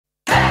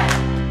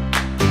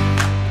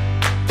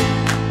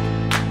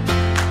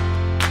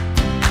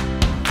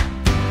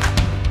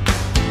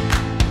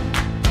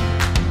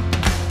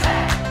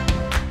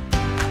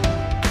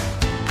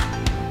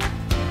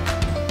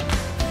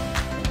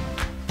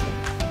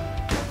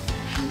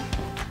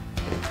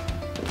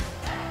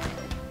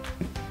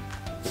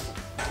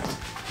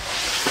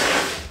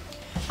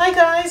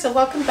Hi guys, and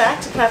welcome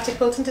back to Crafty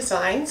Quilting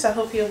Designs. I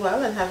hope you're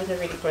well and having a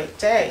really great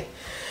day.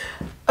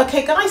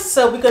 Okay guys,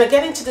 so we're going to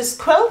get into this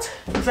quilt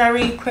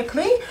very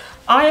quickly.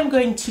 I am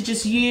going to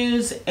just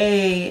use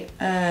a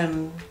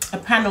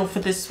panel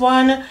for this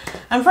one.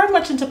 I'm very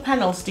much into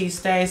panels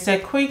these days. They're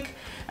quick,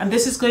 and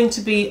this is going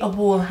to be a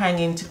wall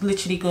hanging to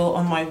literally go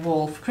on my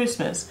wall for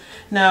Christmas.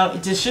 Now,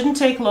 it just shouldn't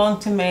take long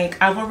to make.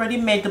 I've already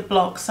made the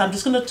blocks, so I'm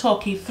just going to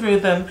talk you through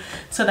them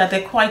so that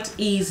they're quite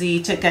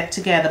easy to get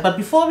together. But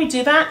before we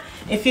do that,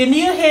 if you're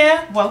new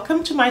here,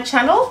 welcome to my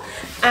channel.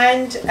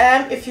 And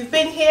if you've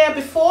been here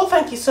before,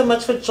 thank you so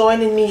much for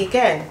joining me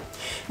again.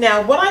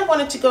 Now, what I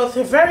wanted to go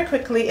through very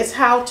quickly is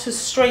how to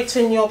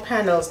straighten your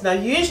panels. Now,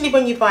 usually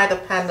when you buy the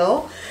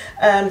panel,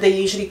 they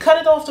usually cut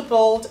it off the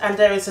bolt, and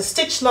there is a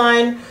stitch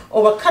line,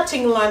 or a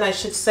cutting line I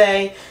should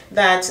say,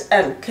 that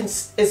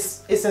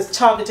is a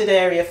targeted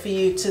area for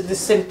you to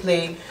just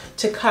simply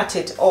to cut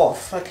it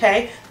off.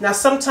 Okay, now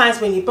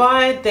sometimes when you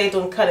buy it, they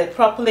don't cut it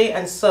properly,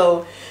 and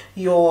so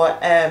your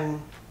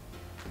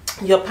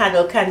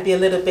panel can be a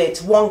little bit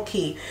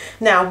wonky.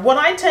 Now, what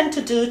I tend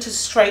to do to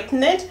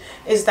straighten it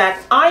is that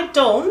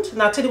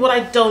and I'll tell you what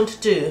I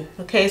don't do.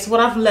 Okay, so what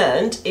I've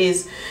learned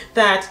is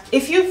that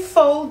if you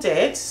fold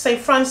it, say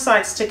front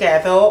sides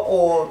together,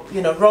 or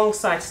wrong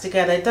sides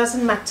together, it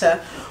doesn't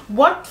matter.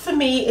 What for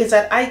me is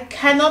that I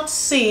cannot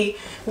see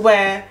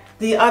where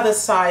the other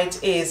side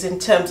is in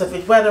terms of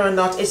it, whether or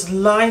not it's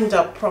lined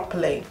up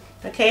properly.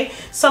 Okay,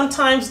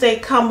 sometimes they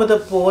come with a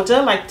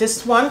border, like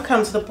this one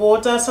comes with a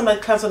border, sometimes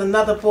it comes with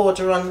another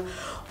border on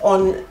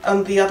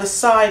the other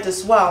side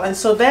as well. And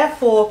so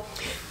therefore,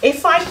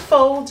 if I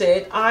fold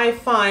it, I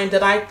find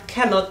that I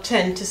cannot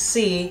tend to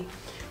see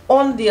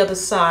on the other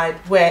side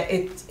where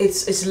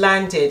it's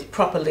landed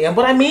properly. And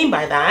what I mean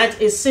by that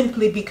is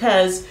simply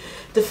because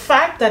the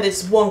fact that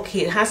it's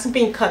wonky, it hasn't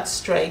been cut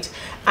straight,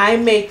 I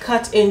may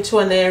cut into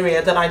an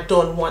area that I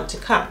don't want to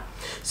cut.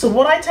 So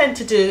what I tend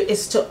to do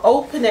is to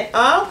open it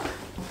up.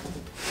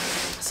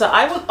 So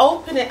I will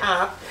open it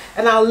up,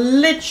 and I'll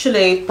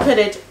literally put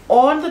it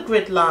on the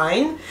grid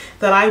line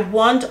that I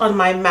want on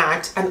my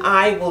mat, and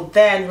I will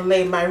then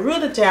lay my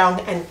ruler down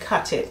and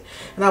cut it.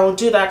 And I will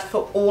do that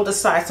for all the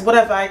sides. So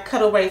whatever I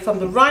cut away from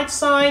the right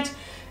side,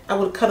 I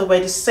will cut away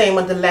the same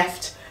on the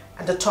left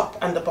and the top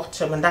and the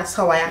bottom, and that's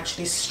how I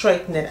actually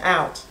straighten it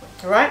out.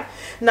 All right,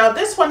 now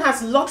this one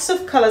has lots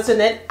of colors in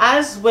it,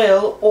 as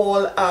will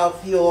all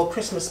of your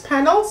Christmas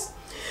panels.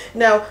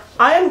 Now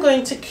I am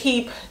going to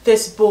keep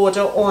this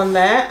border on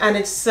there, and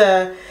it's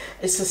a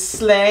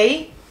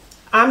sleigh.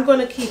 I'm going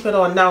to keep it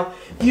on. Now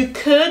you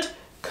could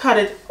cut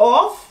it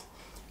off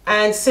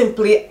and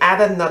simply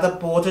add another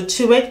border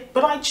to it,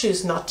 but I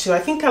choose not to. I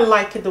think I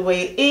like it the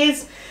way it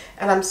is,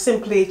 and I'm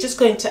simply just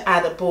going to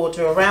add a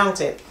border around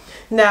it.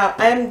 Now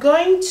I am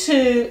going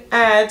to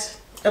add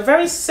a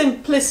very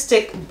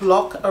simplistic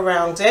block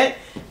around it,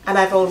 and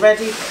I've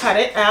already cut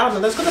it out, and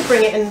I'm just going to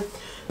bring it in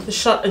the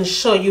shot and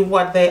show you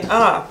what they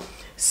are.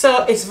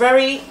 So it's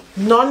very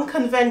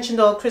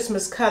non-conventional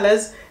Christmas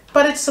colors,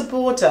 but it's a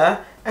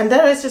border, and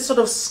there is this sort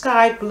of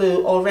sky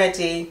blue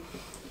already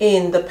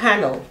in the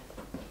panel.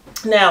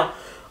 Now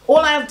all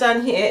I've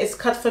done here is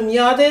cut from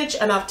yardage,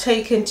 and I've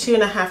taken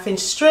 2.5-inch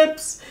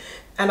strips,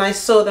 and I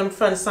sew them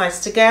front sides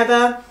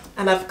together,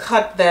 and I've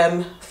cut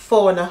them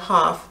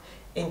 4.5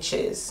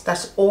 inches.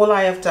 That's all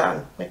I have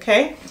done.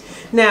 Okay,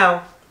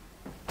 now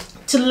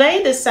to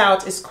lay this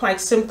out is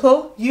quite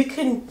simple. You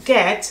can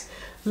get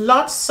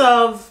lots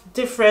of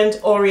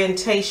different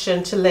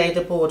orientation to lay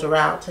the border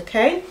out.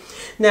 Okay,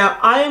 now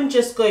I am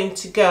just going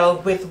to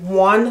go with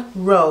 1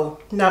 row.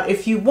 Now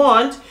if you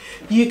want,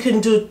 you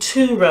can do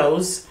 2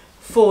 rows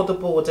for the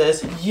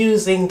borders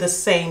using the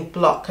same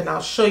block, and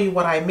I'll show you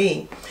what I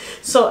mean.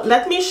 So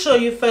let me show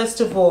you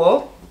first of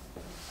all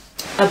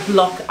a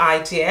block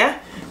idea.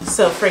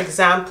 So for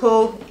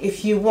example,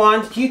 if you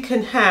want, you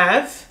can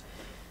have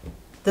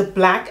the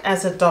black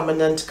as a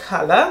dominant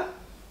color.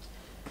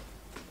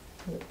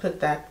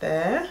 Put that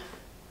there,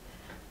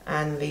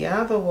 and the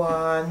other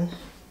one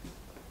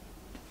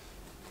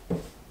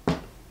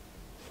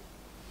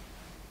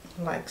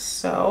like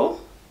so,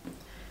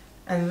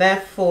 and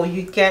therefore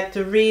you get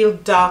the real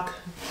dark,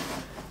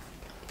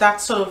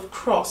 that sort of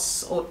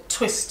cross or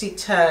twisty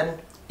turn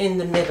in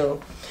the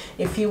middle.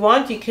 If you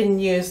want, you can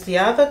use the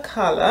other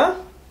color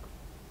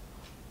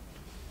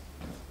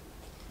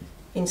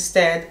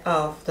instead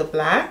of the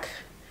black,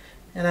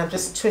 and I'm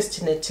just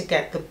twisting it to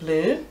get the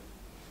blue.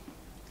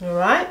 All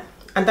right,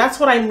 and that's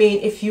what I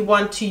mean. If you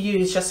want to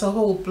use just a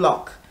whole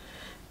block,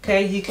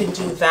 okay, you can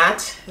do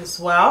that as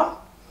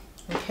well.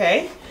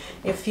 Okay,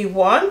 if you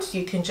want,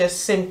 you can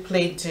just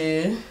simply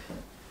do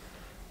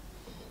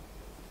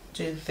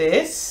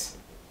this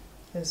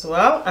as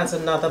well as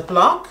another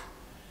block.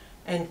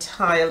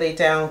 Entirely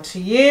down to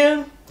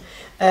you.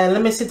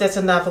 Let me see, there's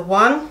another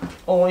one.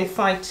 Or if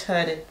I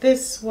turn it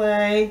this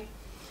way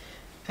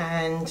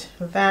and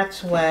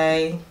that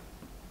way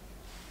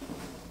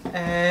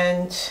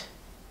and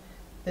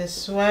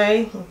this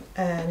way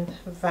and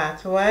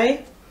that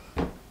way,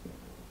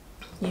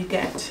 you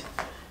get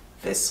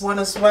this one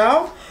as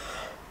well.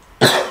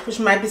 which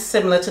might be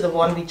similar to the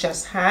one we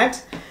just had.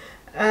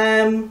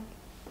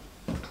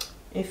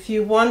 If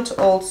you want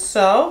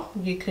also,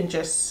 you can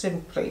just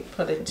simply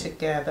put it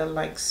together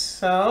like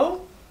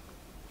so.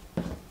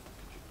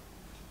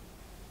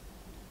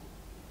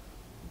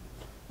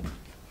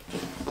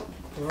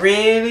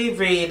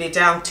 Really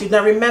down to,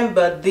 now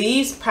remember,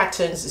 these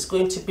patterns is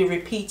going to be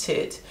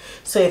repeated.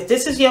 So if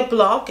this is your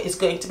block, it's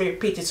going to be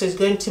repeated. So it's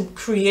going to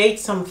create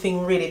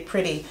something really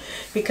pretty.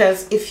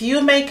 Because if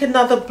you make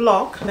another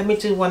block, let me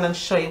do one and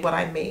show you what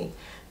I mean.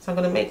 So I'm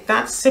going to make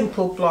that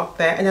simple block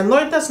there. And I know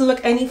it doesn't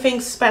look anything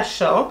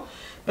special,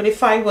 but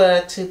if I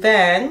were to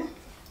then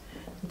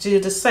do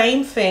the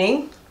same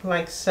thing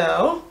like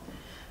so,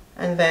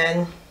 and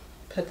then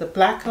put the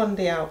black on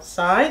the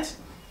outside,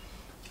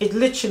 it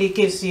literally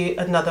gives you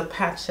another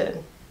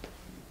pattern.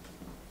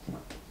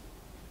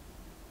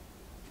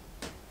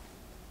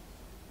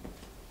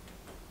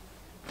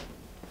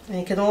 And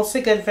it can also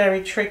get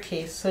very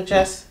tricky, so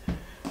just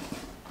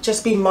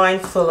be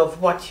mindful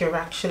of what you're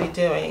actually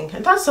doing.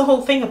 And that's the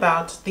whole thing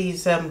about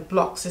these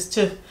blocks, is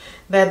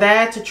they're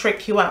there to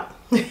trick you up.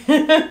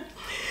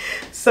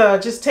 So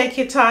just take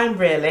your time,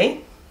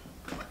 really.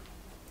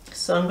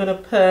 So I'm going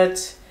to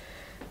put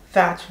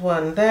that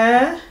one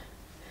there.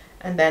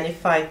 And then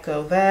if I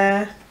go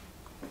there,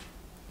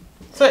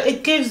 so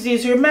it gives you,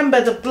 remember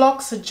the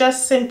blocks are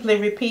just simply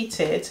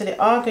repeated, so they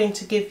are going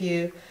to give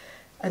you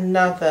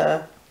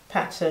another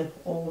pattern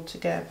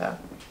altogether.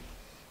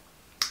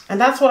 And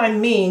that's what I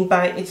mean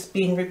by it's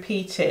being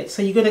repeated.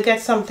 So you're going to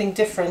get something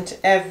different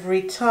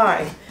every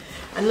time.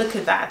 And look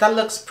at that, that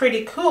looks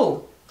pretty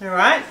cool. All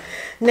right,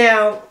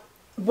 now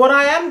what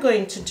I am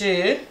going to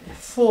do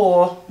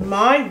for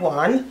my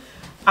one,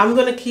 I'm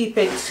going to keep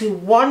it to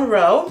one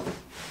row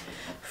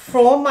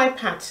for my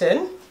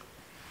pattern,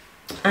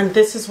 and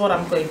this is what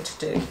I'm going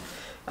to do.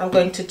 I'm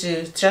going to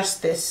do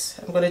just this.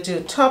 I'm going to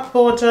do top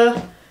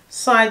border,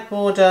 side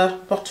border,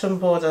 bottom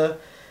border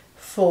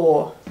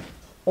for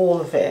all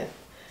of it,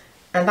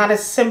 and that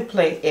is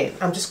simply it.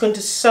 I'm just going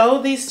to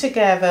sew these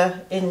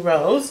together in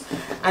rows,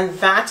 and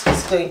that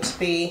is going to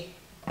be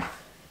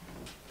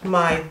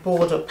my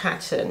border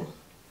pattern.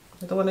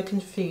 I don't want to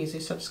confuse you,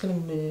 so I'm just going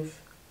to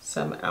move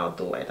some out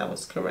the way. That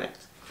was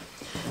correct.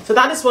 So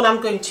that is what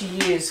I'm going to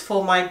use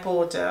for my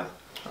border.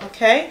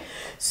 Okay,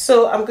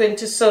 so I'm going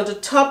to sew the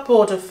top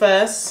border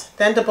first,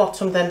 then the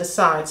bottom, then the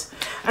sides,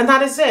 and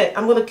that is it.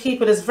 I'm going to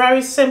keep it as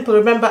very simple.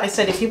 Remember, I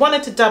said if you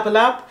wanted to double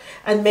up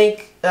and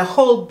make a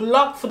whole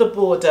block for the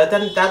border,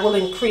 then that will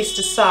increase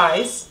the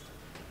size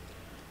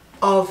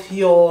of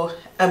your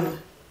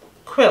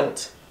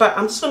quilt. But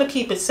I'm just going to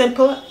keep it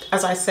simple,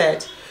 as I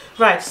said.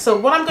 Right, so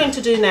what I'm going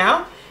to do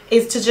now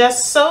is to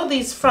just sew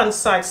these front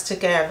sides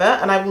together,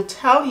 and I will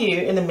tell you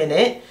in a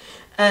minute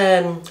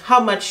how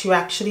much you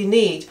actually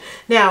need.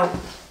 Now,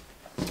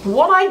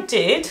 what I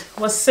did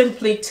was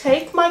simply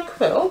take my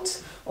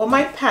quilt, or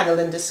my panel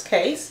in this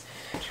case,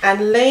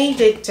 and laid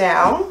it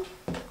down.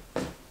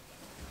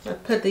 I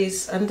put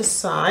these on the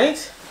side,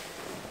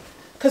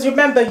 because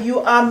remember,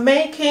 you are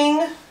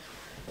making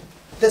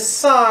the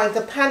side,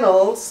 the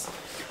panels,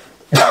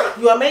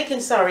 you are making,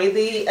 sorry,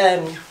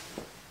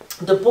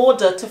 the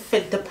border to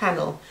fit the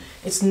panel.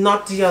 It's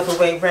not the other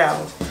way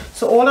round.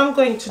 So all I'm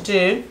going to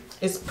do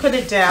is put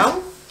it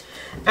down,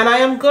 and I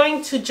am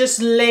going to just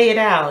lay it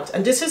out.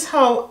 And this is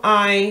how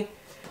I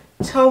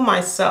tell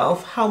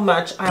myself how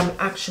much I'm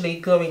actually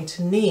going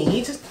to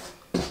need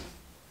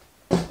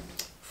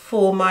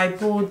for my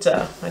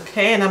border.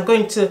 Okay, and I'm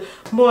going to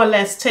more or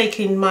less take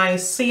in my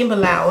seam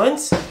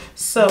allowance.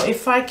 So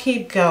if I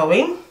keep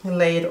going,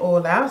 lay it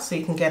all out so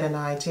you can get an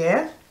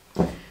idea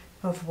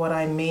of what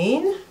I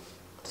mean.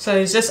 So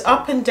it's just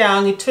up and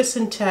down, you twist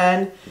and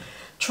turn,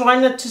 try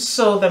not to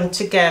sew them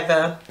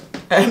together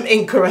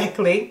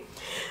incorrectly.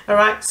 All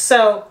right,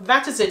 so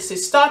that is it. So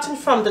starting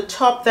from the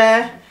top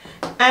there,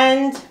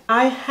 and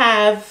I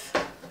have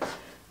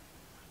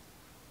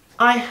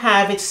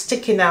it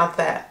sticking out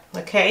there.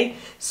 Okay,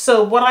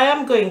 so what I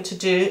am going to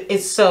do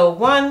is sew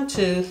 1,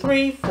 2,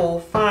 3,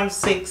 4, 5,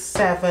 6,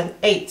 7,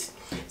 8.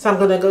 So I'm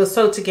going to go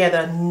sew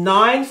together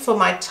 9 for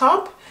my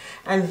top,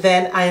 and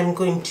then I am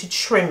going to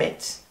trim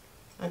it.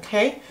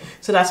 Okay,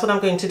 so that's what I'm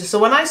going to do. So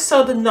when I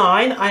sew the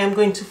 9, I am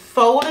going to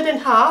fold it in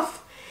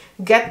half,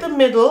 get the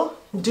middle,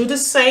 do the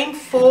same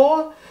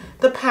for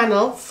the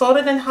panel, fold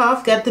it in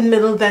half, get the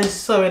middle, then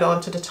sew it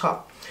onto the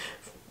top.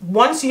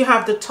 Once you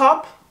have the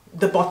top,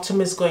 the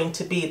bottom is going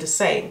to be the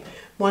same.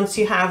 Once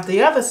you have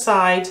the other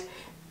side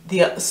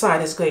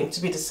is going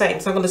to be the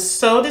same. So I'm going to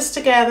sew this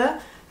together.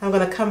 I'm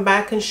going to come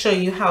back and show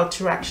you how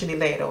to actually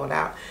lay it all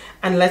out.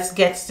 And let's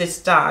get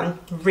this done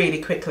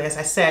really quickly. As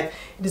I said,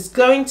 it is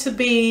going to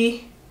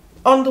be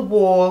on the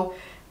wall,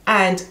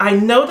 and I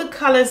know the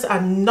colors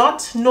are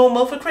not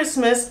normal for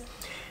Christmas,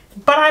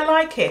 but I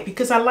like it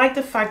because I like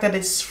the fact that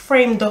it's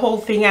framed the whole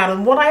thing out.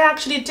 And what I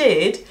actually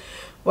did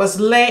was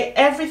lay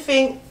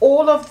everything,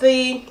 all of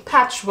the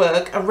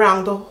patchwork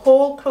around the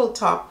whole quilt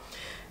top,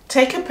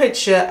 take a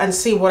picture and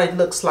see what it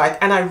looks like,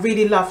 and I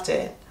really loved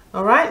it.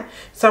 All right,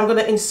 so I'm going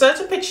to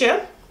insert a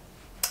picture,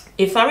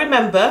 if I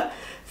remember,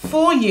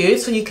 for you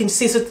so you can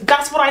see. So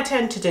that's what I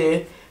tend to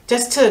do,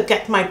 just to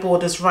get my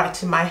borders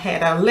right in my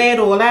head. I'll lay it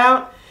all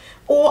out,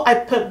 or I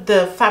put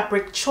the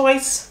fabric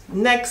choice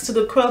next to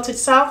the quilt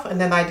itself, and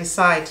then I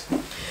decide.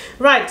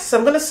 Right, so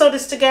I'm going to sew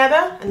this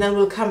together and then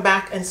we'll come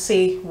back and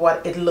see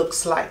what it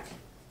looks like.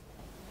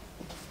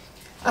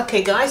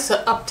 Okay guys,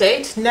 so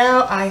update.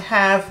 Now I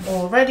have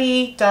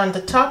already done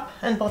the top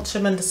and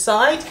bottom and the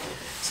side.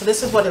 So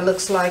this is what it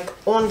looks like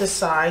on the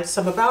side.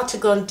 So I'm about to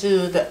go and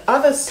do the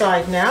other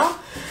side now.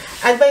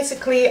 And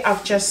basically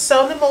I've just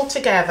sewn them all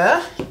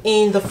together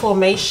in the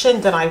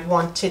formation that I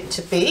want it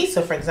to be.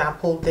 So for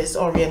example, this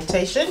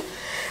orientation.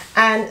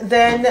 And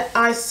then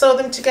I sew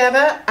them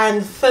together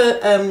and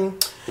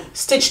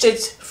stitched it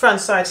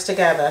front sides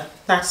together.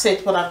 That's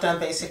it, what I've done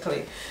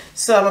basically.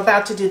 So I'm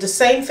about to do the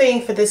same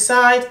thing for this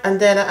side, and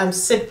then I'm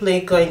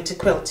simply going to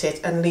quilt it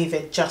and leave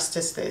it just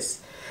as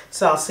this.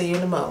 So I'll see you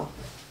in a moment.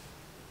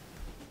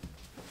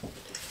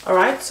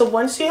 Alright, so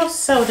once you have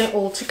sewn it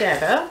all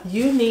together,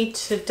 you need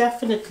to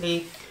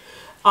definitely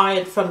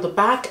iron from the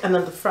back and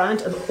on the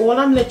front, and all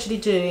I'm literally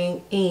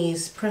doing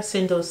is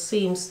pressing those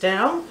seams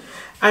down.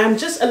 I'm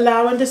just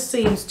allowing the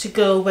seams to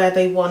go where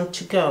they want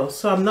to go,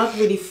 so I'm not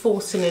really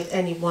forcing it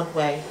any one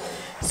way.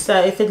 So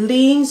if it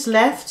leans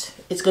left,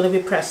 it's going to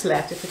be pressed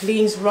left. If it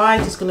leans right,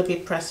 it's going to be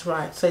pressed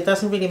right. So it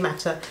doesn't really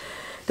matter.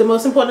 The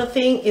most important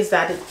thing is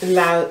that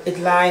it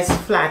lies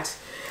flat.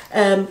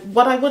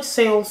 What I would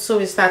say also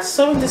is that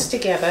sewing this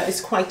together is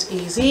quite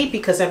easy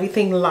because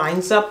everything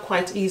lines up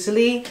quite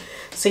easily.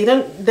 So you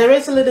don't, there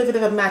is a little bit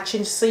of a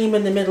matching seam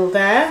in the middle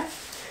there,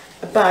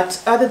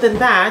 but other than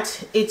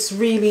that, it's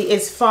really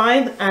is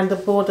fine, and the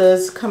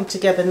borders come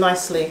together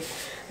nicely.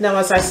 Now,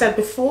 as I said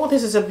before,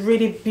 this is a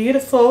really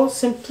beautiful,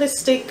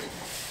 simplistic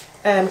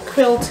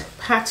quilt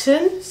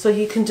pattern. So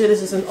you can do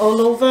this as an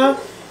all over.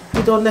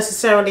 You don't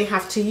necessarily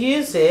have to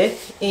use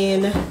it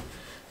in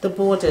the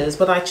borders,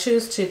 but I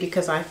choose to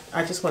because I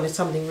just wanted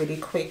something really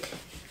quick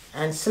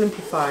and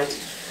simplified.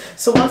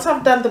 So once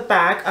I've done the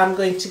back, I'm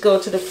going to go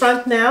to the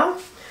front now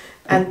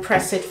and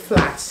press it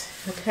flat,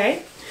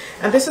 okay?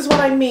 And this is what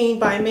I mean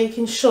by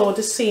making sure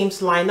the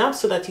seams line up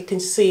so that you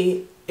can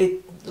see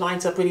it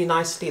lines up really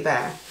nicely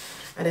there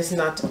and it's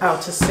not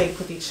out of sync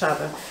with each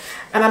other.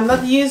 And I'm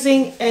not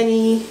using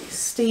any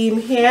steam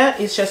here,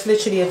 it's just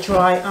literally a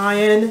dry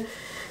iron,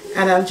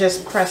 and I'm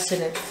just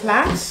pressing it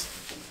flat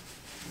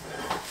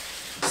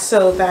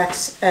so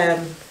that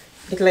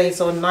it lays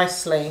on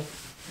nicely.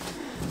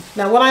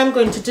 Now what I'm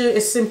going to do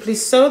is simply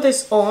sew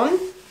this on,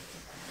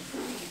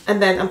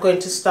 and then I'm going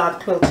to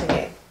start quilting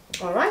it.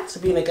 All right, so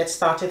we're going to get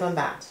started on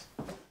that.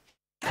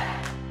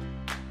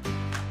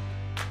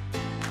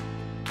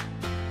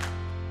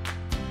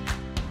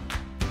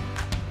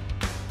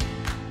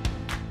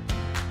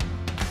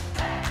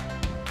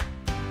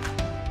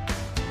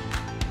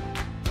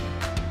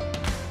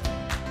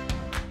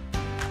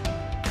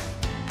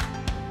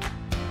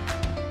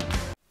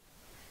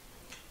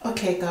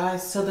 Okay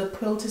guys, so the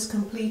quilt is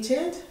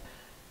completed.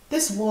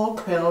 This wall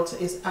quilt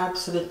is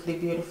absolutely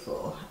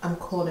beautiful. I'm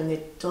calling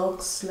it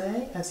dog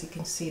sleigh. As you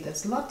can see,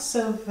 there's lots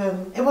of,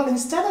 well,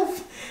 instead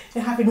of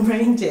having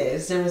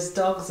reindeers, there is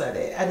dogs on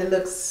it, and it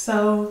looks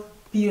so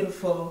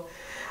beautiful.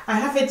 I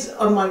have it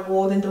on my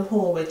wall in the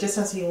hallway, just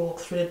as you walk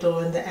through the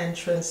door in the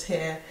entrance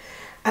here,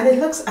 and it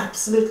looks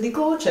absolutely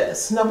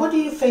gorgeous. Now, what do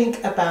you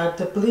think about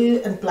the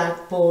blue and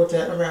black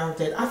border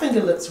around it? I think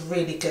it looks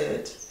really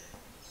good.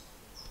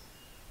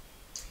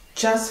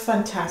 Just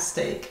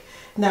fantastic.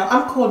 Now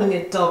I'm calling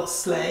it dog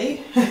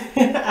sleigh.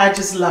 I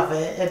just love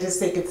it. I just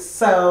think it's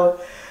so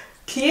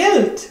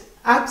cute.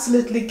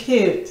 Absolutely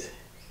cute.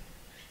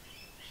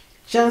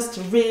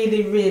 Just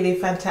really, really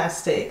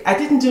fantastic. I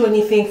didn't do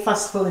anything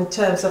fussful in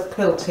terms of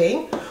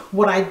quilting.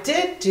 What I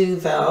did do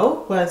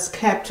though was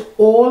kept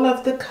all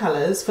of the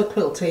colors for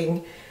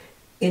quilting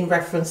in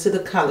reference to the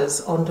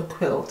colors on the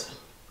quilt.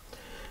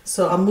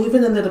 So I'm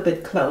moving a little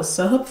bit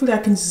closer. Hopefully I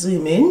can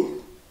zoom in.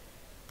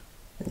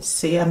 And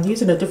see, I'm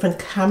using a different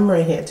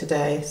camera here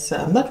today, so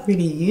I'm not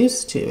really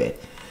used to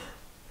it.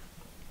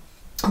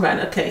 Right,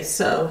 okay,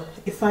 so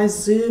if I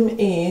zoom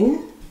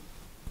in,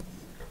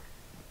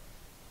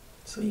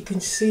 so you can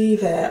see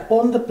there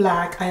on the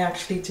black, I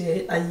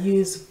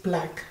used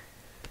black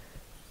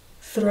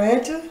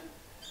thread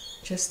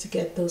just to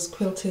get those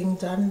quilting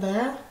done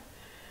there.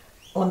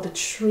 On the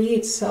tree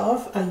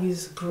itself, I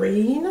use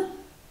green.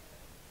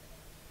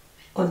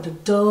 On the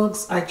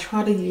dogs, I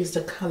try to use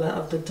the color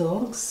of the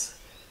dogs.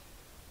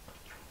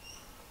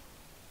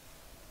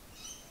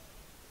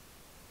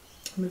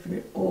 Moving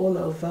it all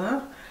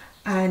over,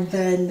 and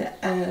then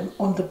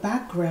on the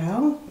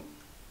background,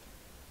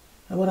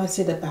 and when I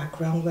say the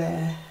background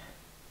where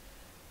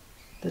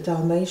the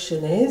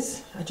Dalmatian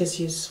is, I just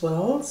use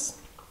swirls.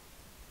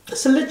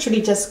 So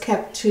literally just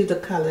kept to the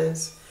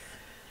colors,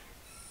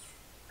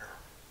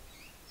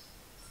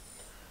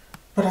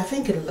 but I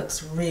think it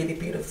looks really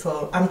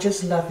beautiful. I'm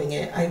just loving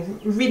it. I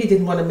really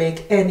didn't want to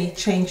make any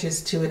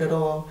changes to it at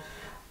all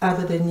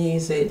other than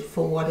use it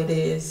for what it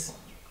is.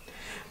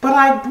 But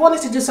I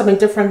wanted to do something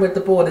different with the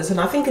borders, and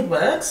I think it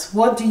works.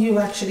 What do you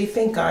actually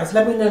think, guys?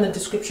 Let me know in the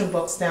description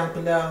box down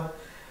below.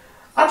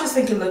 I just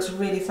think it looks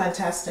really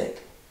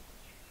fantastic.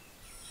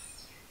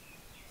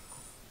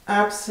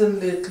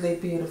 Absolutely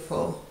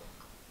beautiful.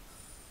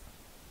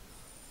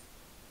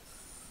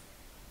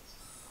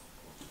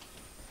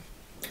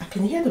 I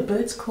can hear the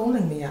birds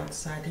calling me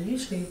outside. They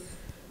usually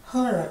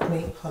holler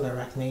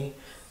at me,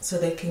 so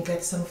they can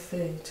get some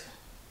food.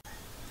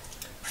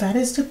 That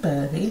is the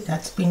birdie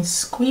that's been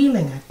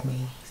squealing at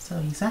me. So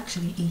he's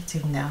actually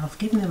eating now. I've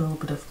given him a little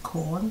bit of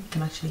corn. You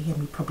can actually hear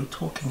me probably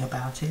talking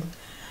about him.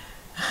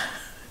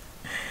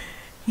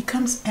 He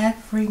comes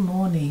every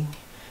morning.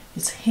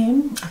 It's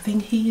him. I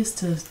think he is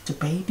the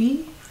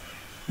baby.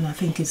 And I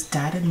think it's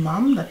dad and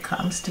mum that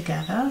comes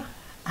together.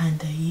 And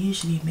they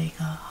usually make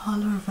a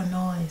holler of a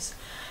noise.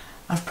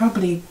 I've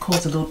probably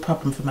caused a little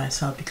problem for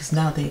myself because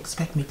now they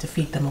expect me to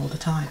feed them all the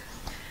time.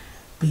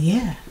 But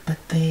yeah, but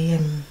they...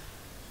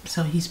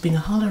 So he's been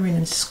hollering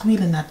and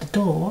squealing at the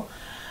door,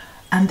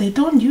 and they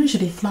don't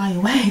usually fly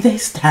away. They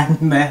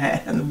stand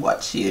there and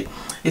watch you.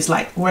 It's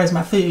like, where's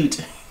my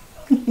food?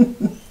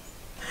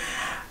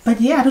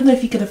 But yeah, I don't know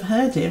if you could have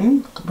heard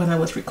him when I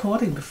was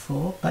recording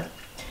before, but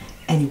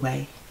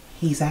anyway,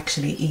 he's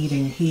actually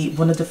eating.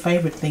 One of the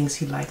favorite things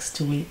he likes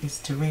to eat is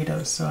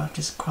Doritos, so I've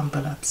just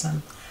crumbled up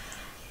some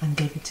and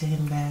gave it to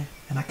him there,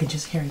 and I can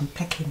just hear him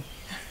pecking.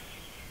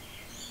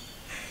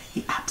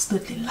 He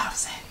absolutely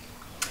loves it.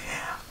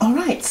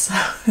 Alright, so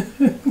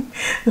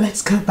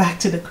let's go back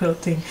to the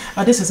quilting.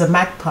 Oh, this is a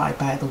magpie,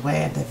 by the way,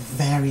 and they're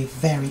very,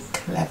 very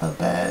clever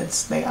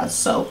birds. They are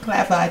so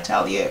clever, I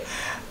tell you.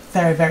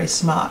 Very, very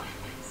smart.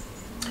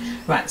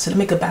 Right, so let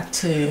me go back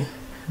to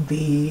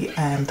the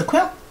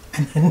quilt,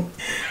 and then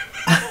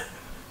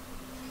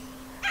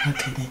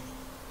okay then.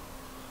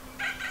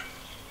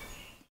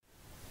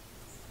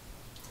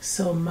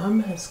 So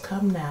Mum has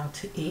come now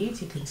to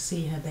eat. You can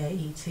see her there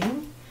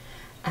eating.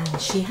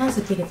 And she has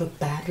a bit of a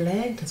bad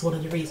leg. That's one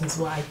of the reasons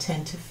why I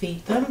tend to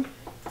feed them.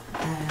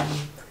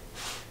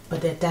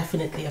 But they're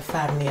definitely a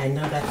family, I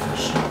know that for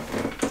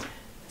sure.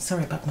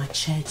 Sorry about my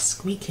chair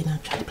squeaking. I'm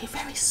trying to be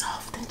very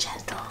soft and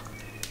gentle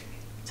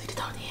so they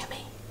don't hear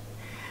me.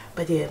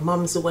 But yeah,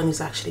 Mum's the one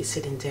who's actually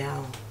sitting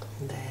down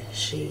there.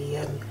 She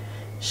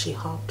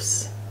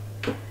hops,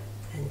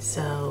 and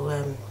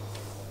so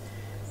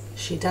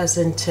she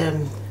doesn't.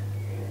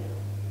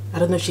 I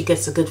don't know if she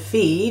gets a good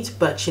feed,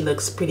 but she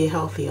looks pretty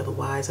healthy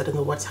otherwise. I don't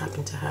know what's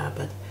happened to her,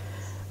 but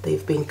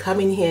they've been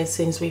coming here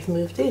since we've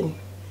moved in.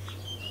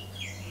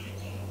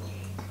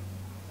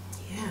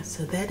 Yeah,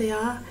 so there they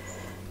are,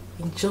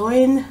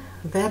 enjoying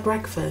their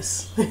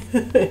breakfast.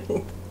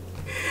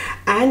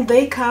 And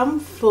they come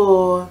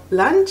for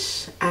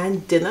lunch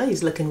and dinner.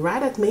 He's looking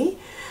right at me.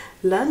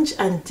 Lunch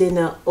and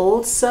dinner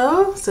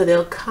also. So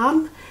they'll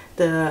come,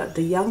 the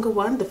younger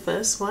one, the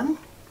first one,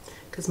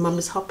 because Mum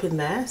is hopping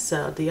there.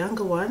 So the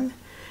younger one,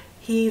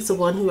 he's the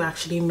one who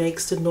actually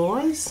makes the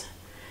noise.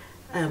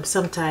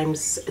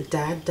 Sometimes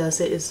Dad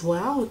does it as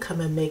well. He'll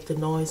come and make the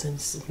noise, and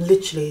it's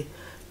literally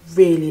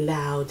really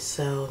loud.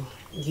 So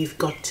you've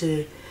got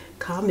to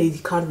calmly, you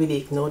can't really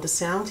ignore the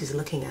sound. He's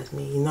looking at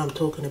me, you know I'm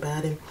talking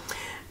about him.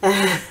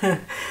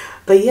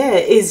 But yeah,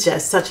 it's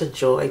just such a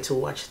joy to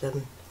watch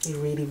them. It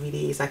really,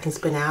 really is. I can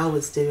spend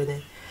hours doing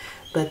it.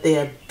 But they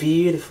are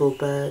beautiful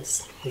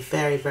birds,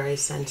 very, very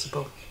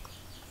sensible.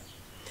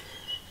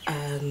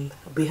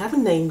 We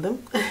haven't named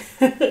them,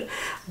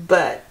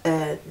 but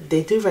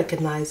they do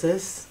recognize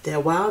us. They're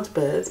wild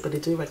birds, but they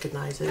do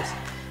recognize us,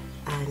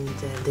 and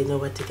they know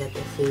where to get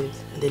their food,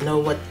 and they know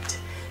what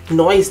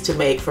noise to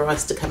make for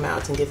us to come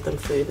out and give them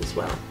food as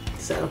well.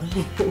 So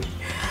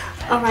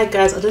alright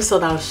guys, I just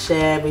thought I'll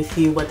share with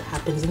you what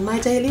happens in my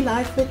daily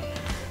life with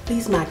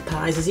these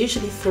magpies. There's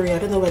usually 3. I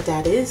don't know where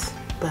Dad is,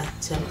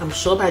 but I'm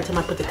sure by the time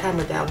I put the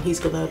camera down, he's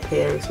going to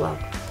appear as well.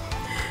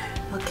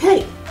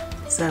 Okay,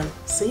 so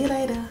see you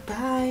later.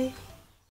 Bye.